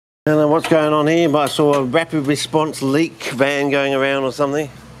I don't know what's going on here, but I saw a rapid response leak van going around or something.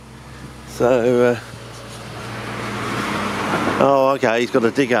 So, oh, okay, he's got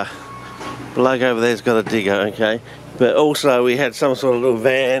a digger. Bloke over there's got a digger, okay. But also we had some sort of little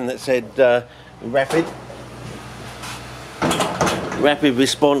van that said rapid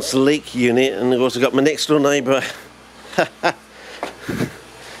response leak unit, and of course I've got my next door neighbour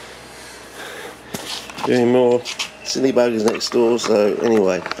doing more silly buggers next door. So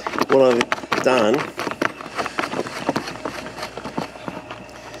anyway, what I've done,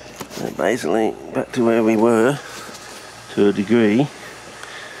 basically back to where we were to a degree,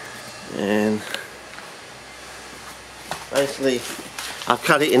 and basically I've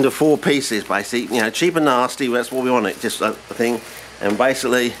cut it into 4 pieces, basically, you know, cheap and nasty, that's what we want it, just a thing, and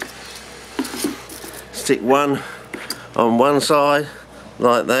basically stick one on one side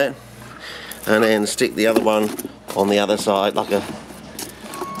like that, and then stick the other one on the other side like a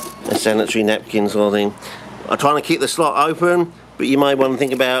sanitary napkin sort of thing. I'm trying to keep the slot open, but you may want to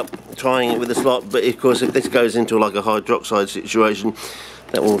think about trying it with the slot. But of course, if this goes into like a hydroxide situation,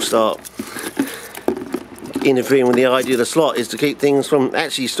 that will start interfering with the idea of the slot, is to keep things from,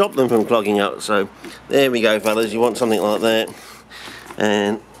 actually stop them from clogging up. So there we go, fellas, you want something like that,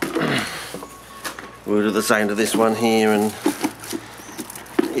 and we'll do the same to this one here. And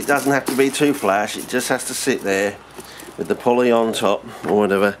it doesn't have to be too flash, it just has to sit there with the pulley on top or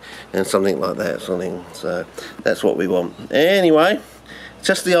whatever, and something like that, something. So that's what we want. Anyway,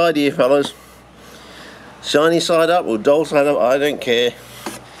 just the idea, fellas. Shiny side up or dull side up, I don't care.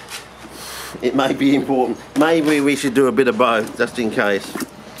 It may be important. Maybe we should do a bit of both, just in case.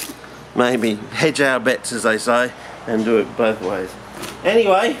 Maybe hedge our bets, as they say, and do it both ways.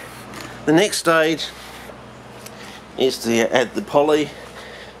 Anyway, the next stage is to add the poly,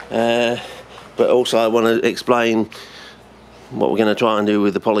 but also I want to explain what we're going to try and do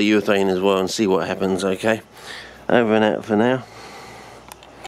with the polyurethane as well, and see what happens. Okay, over and out for now.